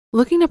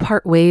Looking to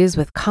part ways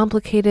with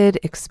complicated,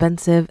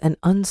 expensive, and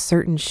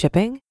uncertain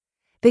shipping?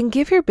 Then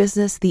give your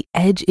business the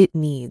edge it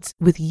needs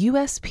with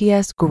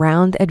USPS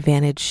Ground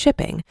Advantage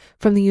shipping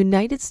from the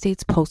United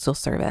States Postal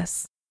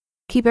Service.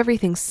 Keep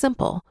everything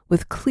simple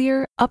with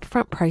clear,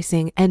 upfront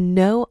pricing and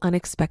no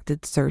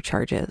unexpected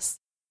surcharges.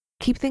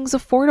 Keep things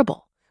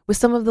affordable with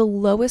some of the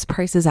lowest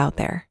prices out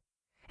there.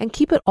 And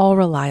keep it all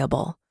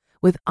reliable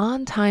with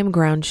on-time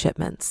ground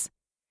shipments.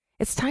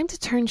 It's time to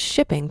turn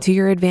shipping to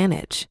your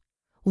advantage.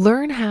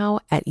 Learn how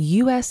at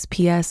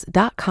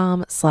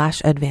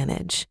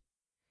USPS.com/advantage.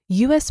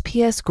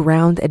 USPS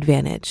Ground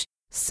Advantage.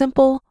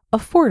 Simple,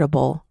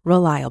 affordable,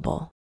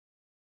 reliable.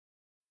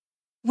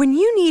 When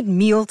you need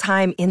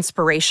mealtime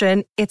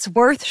inspiration, it's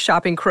worth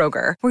shopping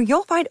Kroger, where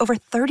you'll find over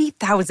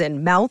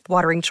 30,000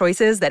 mouth-watering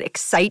choices that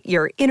excite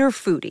your inner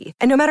foodie.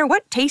 And no matter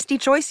what tasty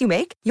choice you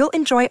make, you'll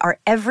enjoy our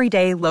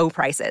everyday low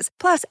prices,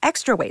 plus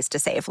extra ways to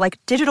save, like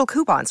digital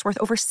coupons worth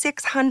over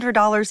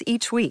 $600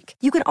 each week.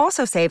 You can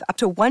also save up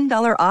to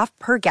 $1 off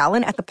per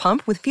gallon at the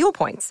pump with fuel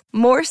points.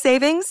 More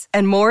savings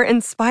and more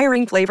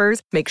inspiring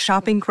flavors make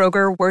shopping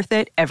Kroger worth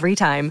it every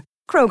time.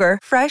 Kroger,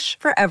 fresh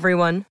for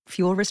everyone.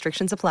 Fuel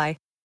restrictions apply.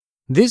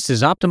 This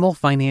is Optimal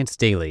Finance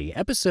Daily,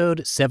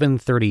 episode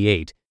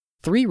 738,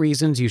 3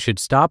 Reasons You Should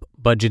Stop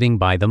Budgeting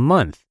by the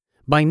Month,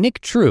 by Nick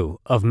True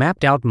of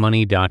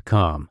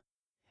MappedOutMoney.com.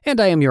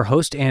 And I am your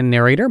host and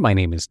narrator. My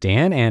name is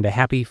Dan, and a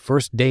happy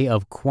first day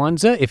of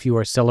Kwanzaa if you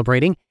are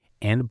celebrating,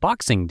 and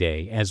Boxing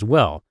Day as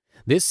well.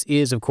 This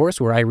is, of course,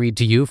 where I read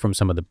to you from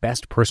some of the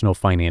best personal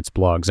finance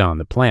blogs on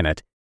the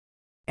planet.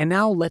 And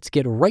now let's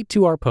get right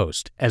to our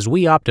post as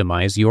we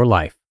optimize your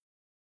life.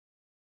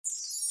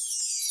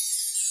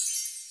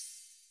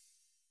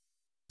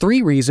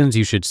 3 Reasons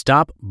You Should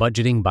Stop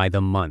Budgeting by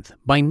the Month,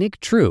 by Nick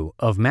True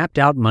of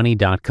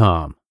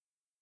MappedOutMoney.com.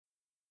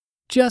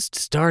 Just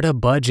start a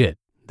budget,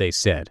 they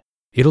said.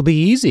 It'll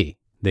be easy,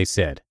 they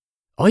said.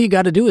 All you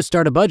got to do is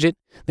start a budget,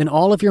 then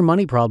all of your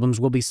money problems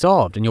will be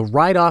solved and you'll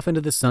ride off into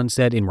the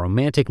sunset in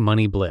romantic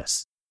money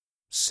bliss.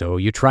 So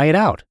you try it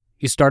out.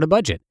 You start a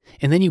budget,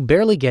 and then you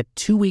barely get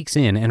 2 weeks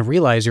in and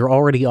realize you're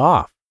already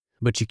off.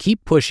 But you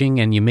keep pushing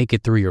and you make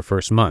it through your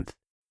first month.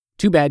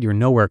 Too bad you're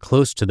nowhere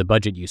close to the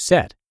budget you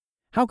set.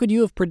 How could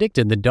you have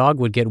predicted the dog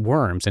would get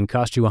worms and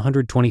cost you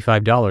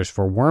 $125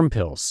 for worm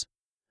pills?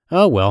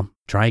 Oh well,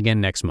 try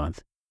again next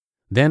month.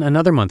 Then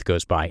another month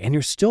goes by and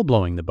you're still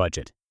blowing the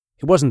budget.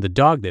 It wasn't the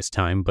dog this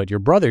time, but your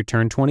brother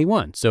turned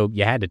 21, so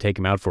you had to take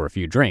him out for a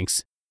few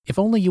drinks. If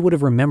only you would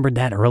have remembered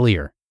that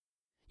earlier.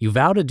 You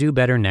vow to do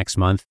better next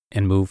month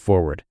and move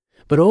forward.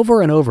 But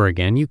over and over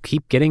again, you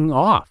keep getting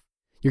off.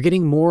 You're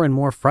getting more and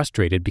more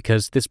frustrated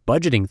because this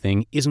budgeting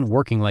thing isn't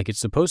working like it's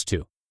supposed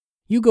to.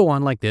 You go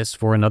on like this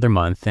for another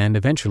month and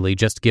eventually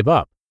just give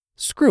up.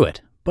 Screw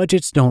it,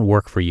 budgets don't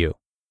work for you.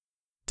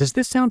 Does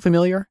this sound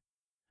familiar?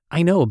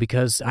 I know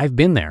because I've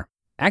been there.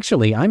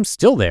 Actually, I'm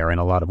still there in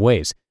a lot of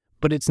ways,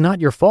 but it's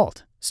not your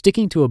fault.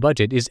 Sticking to a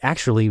budget is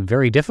actually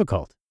very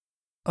difficult.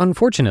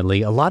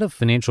 Unfortunately, a lot of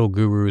financial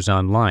gurus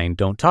online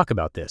don't talk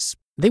about this.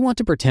 They want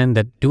to pretend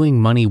that doing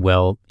money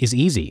well is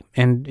easy,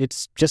 and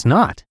it's just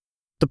not.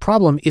 The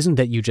problem isn't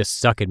that you just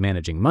suck at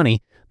managing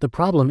money. The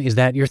problem is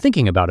that you're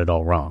thinking about it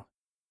all wrong.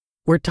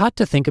 We're taught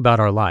to think about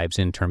our lives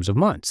in terms of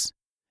months.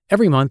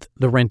 Every month,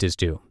 the rent is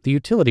due, the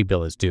utility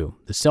bill is due,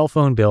 the cell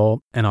phone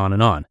bill, and on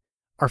and on.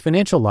 Our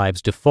financial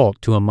lives default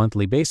to a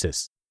monthly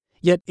basis.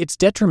 Yet it's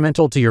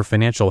detrimental to your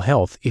financial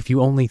health if you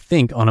only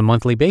think on a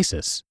monthly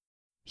basis.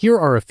 Here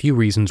are a few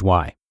reasons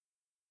why.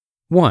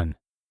 1.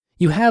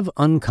 You have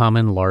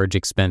uncommon large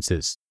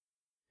expenses.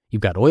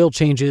 You've got oil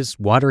changes,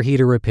 water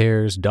heater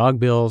repairs, dog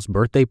bills,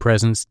 birthday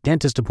presents,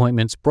 dentist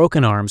appointments,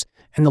 broken arms,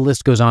 and the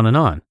list goes on and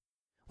on.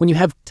 When you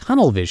have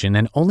tunnel vision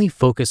and only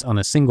focus on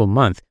a single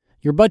month,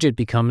 your budget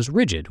becomes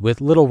rigid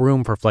with little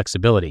room for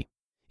flexibility.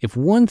 If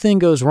one thing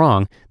goes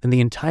wrong, then the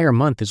entire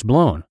month is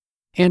blown.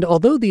 And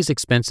although these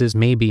expenses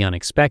may be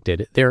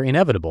unexpected, they're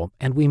inevitable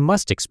and we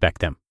must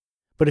expect them.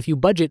 But if you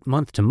budget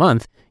month to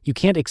month, you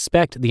can't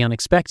expect the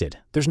unexpected.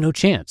 There's no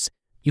chance.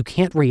 You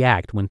can't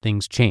react when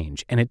things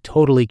change, and it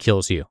totally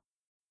kills you.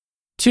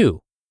 2.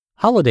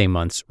 Holiday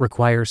months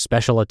require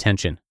special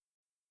attention.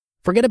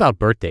 Forget about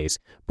birthdays.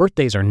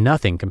 Birthdays are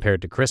nothing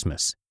compared to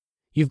Christmas.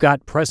 You've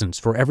got presents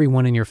for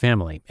everyone in your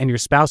family and your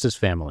spouse's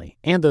family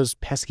and those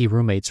pesky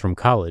roommates from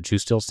college who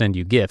still send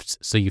you gifts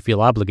so you feel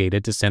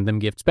obligated to send them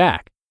gifts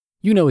back.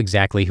 You know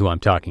exactly who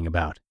I'm talking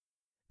about.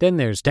 Then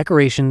there's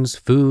decorations,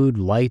 food,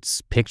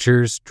 lights,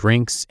 pictures,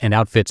 drinks, and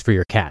outfits for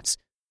your cats.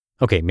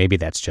 Okay, maybe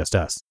that's just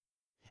us.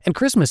 And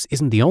Christmas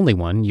isn't the only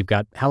one. You've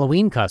got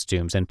Halloween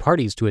costumes and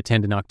parties to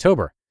attend in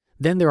October.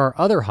 Then there are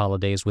other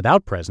holidays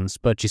without presents,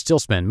 but you still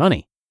spend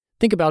money.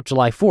 Think about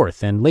July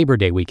 4th and Labor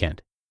Day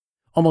weekend.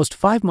 Almost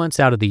 5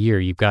 months out of the year,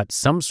 you've got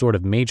some sort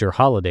of major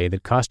holiday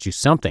that costs you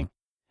something.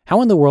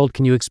 How in the world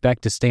can you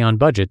expect to stay on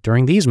budget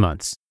during these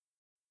months?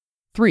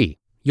 3.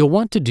 You'll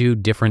want to do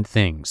different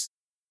things.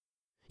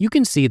 You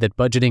can see that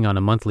budgeting on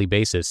a monthly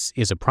basis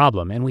is a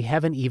problem, and we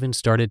haven't even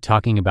started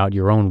talking about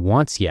your own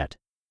wants yet.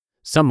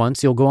 Some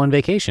months you'll go on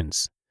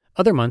vacations.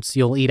 Other months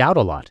you'll eat out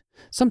a lot.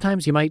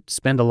 Sometimes you might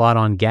spend a lot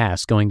on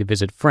gas going to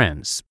visit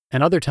friends,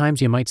 and other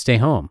times you might stay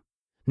home.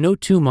 No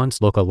 2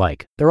 months look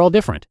alike. They're all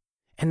different.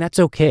 And that's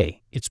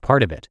okay. It's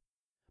part of it.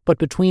 But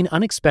between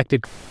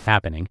unexpected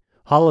happening,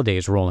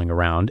 holidays rolling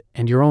around,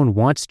 and your own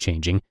wants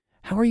changing,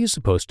 how are you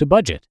supposed to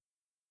budget?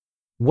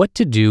 What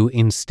to do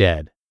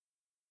instead?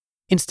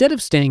 Instead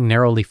of staying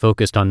narrowly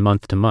focused on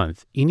month to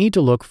month, you need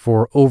to look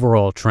for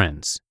overall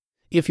trends.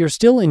 If you're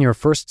still in your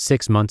first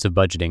 6 months of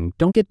budgeting,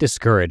 don't get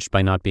discouraged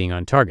by not being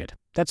on target.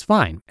 That's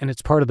fine, and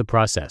it's part of the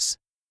process.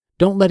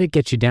 Don't let it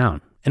get you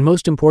down, and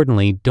most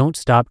importantly, don't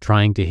stop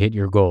trying to hit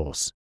your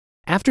goals.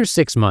 After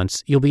 6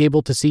 months, you'll be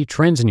able to see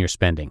trends in your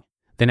spending.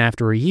 Then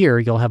after a year,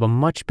 you'll have a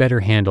much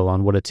better handle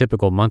on what a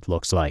typical month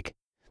looks like.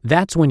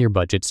 That's when your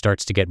budget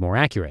starts to get more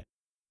accurate.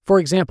 For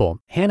example,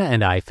 Hannah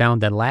and I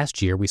found that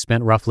last year we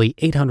spent roughly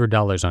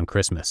 $800 on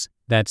Christmas.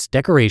 That's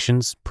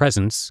decorations,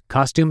 presents,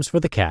 costumes for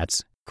the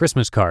cats,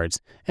 Christmas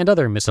cards, and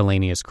other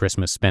miscellaneous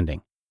Christmas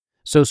spending.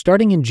 So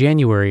starting in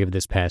January of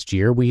this past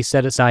year, we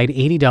set aside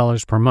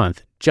 $80 per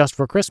month just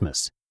for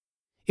Christmas.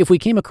 If we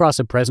came across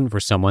a present for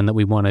someone that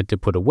we wanted to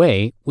put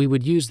away, we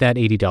would use that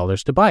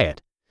 $80 to buy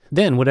it.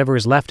 Then whatever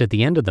is left at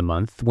the end of the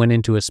month went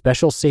into a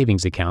special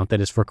savings account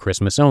that is for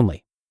Christmas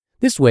only.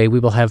 This way, we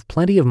will have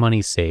plenty of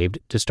money saved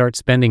to start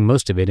spending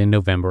most of it in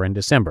November and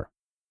December.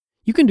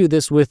 You can do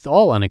this with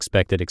all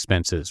unexpected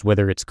expenses,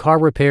 whether it's car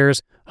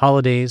repairs,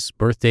 holidays,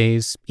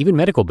 birthdays, even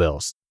medical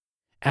bills.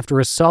 After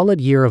a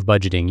solid year of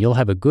budgeting, you'll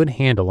have a good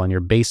handle on your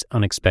base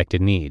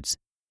unexpected needs.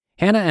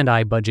 Hannah and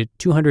I budget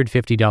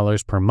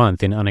 $250 per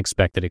month in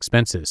unexpected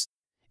expenses.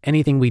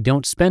 Anything we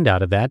don't spend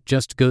out of that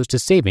just goes to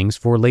savings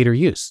for later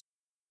use.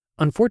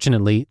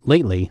 Unfortunately,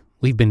 lately,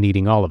 we've been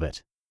needing all of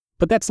it.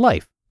 But that's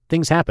life.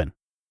 Things happen.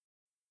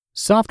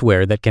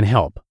 Software that can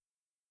help.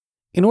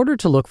 In order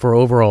to look for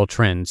overall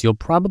trends, you'll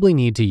probably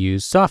need to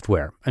use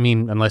software.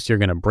 Unless you're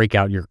going to break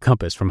out your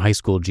compass from high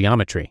school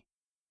geometry.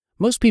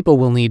 Most people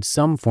will need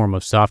some form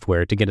of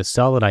software to get a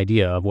solid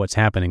idea of what's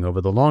happening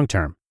over the long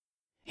term.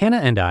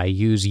 Hannah and I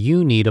use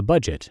You Need a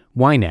Budget,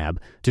 YNAB,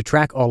 to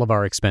track all of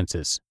our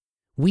expenses.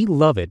 We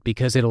love it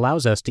because it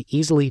allows us to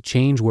easily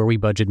change where we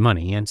budget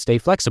money and stay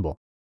flexible.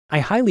 I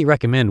highly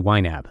recommend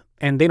YNAB,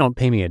 and they don't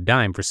pay me a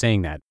dime for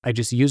saying that. I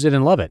just use it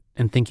and love it,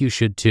 and think you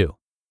should too.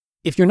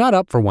 If you're not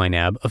up for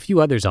YNAB, a few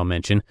others I'll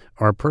mention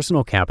are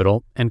Personal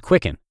Capital and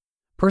Quicken.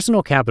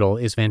 Personal Capital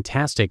is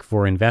fantastic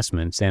for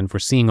investments and for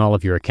seeing all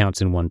of your accounts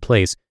in one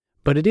place,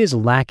 but it is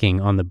lacking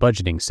on the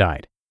budgeting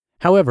side.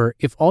 However,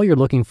 if all you're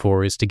looking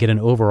for is to get an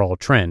overall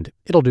trend,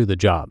 it'll do the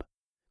job.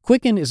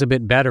 Quicken is a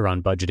bit better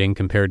on budgeting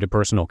compared to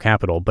Personal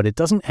Capital, but it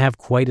doesn't have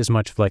quite as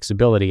much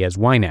flexibility as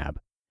YNAB.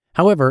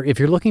 However, if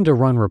you're looking to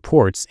run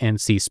reports and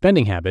see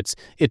spending habits,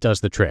 it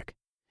does the trick.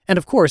 And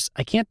of course,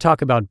 I can't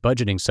talk about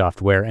budgeting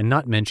software and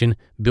not mention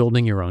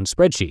building your own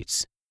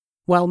spreadsheets.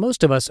 While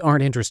most of us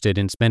aren't interested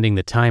in spending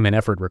the time and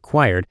effort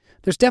required,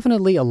 there's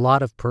definitely a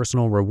lot of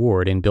personal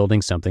reward in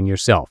building something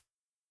yourself.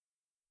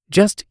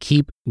 Just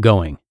keep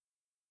going.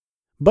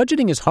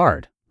 Budgeting is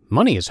hard.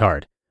 Money is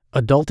hard.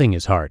 Adulting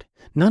is hard.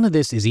 None of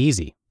this is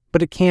easy,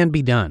 but it can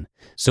be done.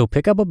 So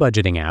pick up a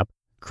budgeting app,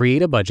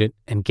 create a budget,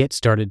 and get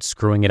started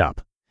screwing it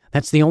up.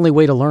 That's the only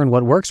way to learn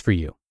what works for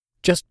you.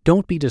 Just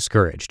don't be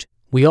discouraged.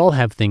 We all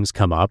have things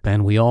come up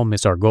and we all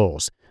miss our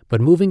goals, but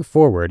moving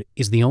forward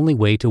is the only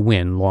way to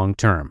win long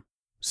term.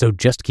 So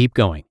just keep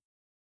going.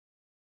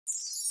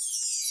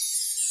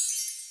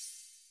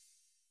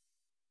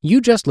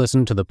 You just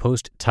listened to the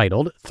post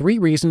titled 3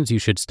 Reasons You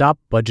Should Stop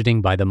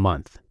Budgeting by the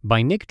Month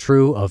by Nick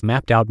True of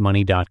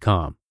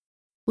MappedOutMoney.com.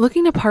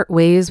 Looking to part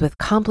ways with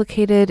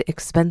complicated,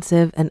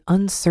 expensive, and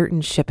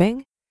uncertain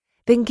shipping?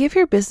 Then give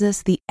your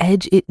business the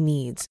edge it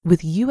needs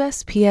with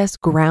USPS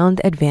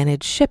Ground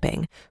Advantage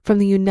shipping from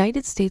the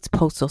United States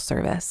Postal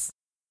Service.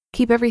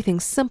 Keep everything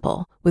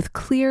simple with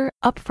clear,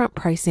 upfront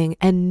pricing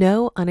and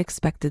no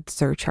unexpected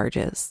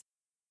surcharges.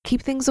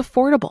 Keep things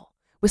affordable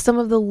with some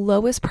of the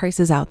lowest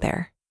prices out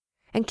there.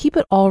 And keep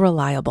it all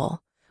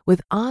reliable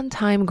with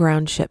on-time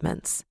ground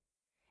shipments.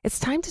 It's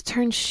time to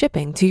turn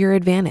shipping to your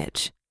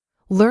advantage.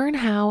 Learn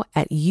how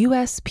at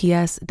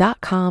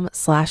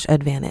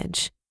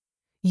USPS.com/advantage.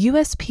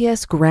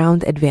 USPS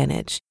Ground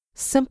Advantage.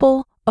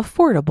 Simple,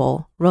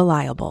 affordable,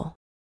 reliable.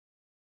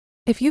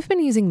 If you've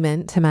been using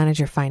Mint to manage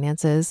your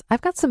finances,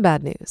 I've got some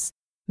bad news.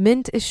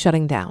 Mint is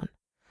shutting down.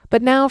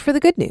 But now for the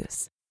good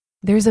news.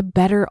 There's a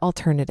better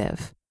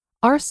alternative.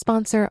 Our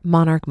sponsor,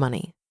 Monarch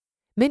Money.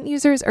 Mint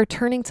users are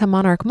turning to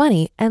Monarch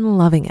Money and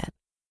loving it.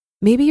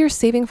 Maybe you're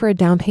saving for a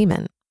down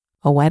payment,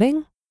 a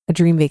wedding, a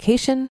dream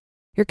vacation,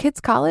 your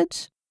kid's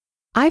college.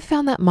 I've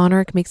found that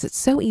Monarch makes it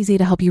so easy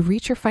to help you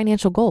reach your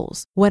financial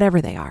goals, whatever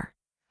they are.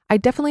 I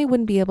definitely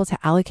wouldn't be able to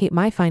allocate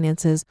my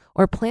finances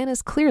or plan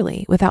as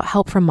clearly without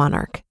help from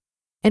Monarch.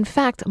 In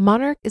fact,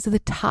 Monarch is the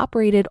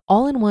top-rated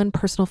all-in-one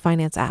personal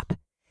finance app.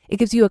 It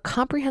gives you a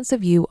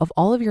comprehensive view of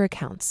all of your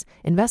accounts,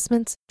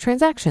 investments,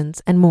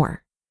 transactions, and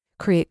more.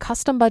 Create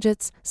custom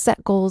budgets,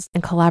 set goals,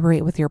 and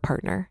collaborate with your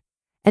partner.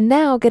 And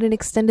now get an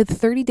extended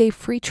 30-day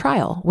free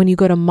trial when you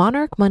go to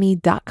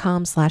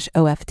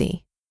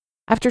monarchmoney.com/OFD.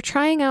 After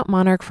trying out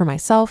Monarch for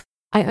myself,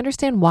 I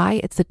understand why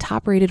it's the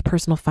top-rated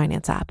personal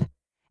finance app.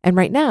 And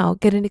right now,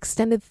 get an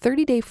extended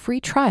 30-day free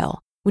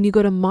trial when you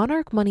go to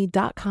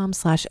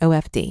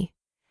monarchmoney.com/OFD.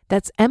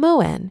 That's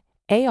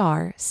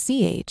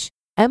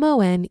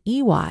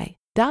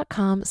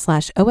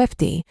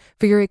monarchmoney.com/OFD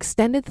for your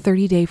extended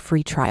 30-day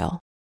free trial.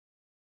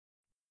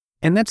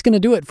 And that's going to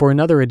do it for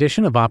another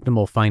edition of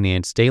Optimal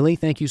Finance Daily.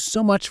 Thank you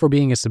so much for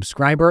being a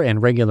subscriber and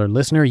regular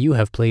listener. You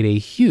have played a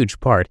huge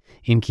part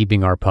in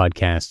keeping our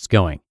podcasts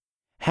going.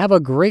 Have a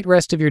great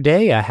rest of your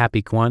day, a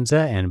happy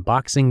Kwanzaa and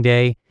Boxing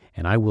Day,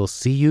 and I will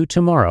see you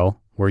tomorrow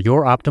where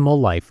your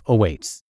optimal life awaits.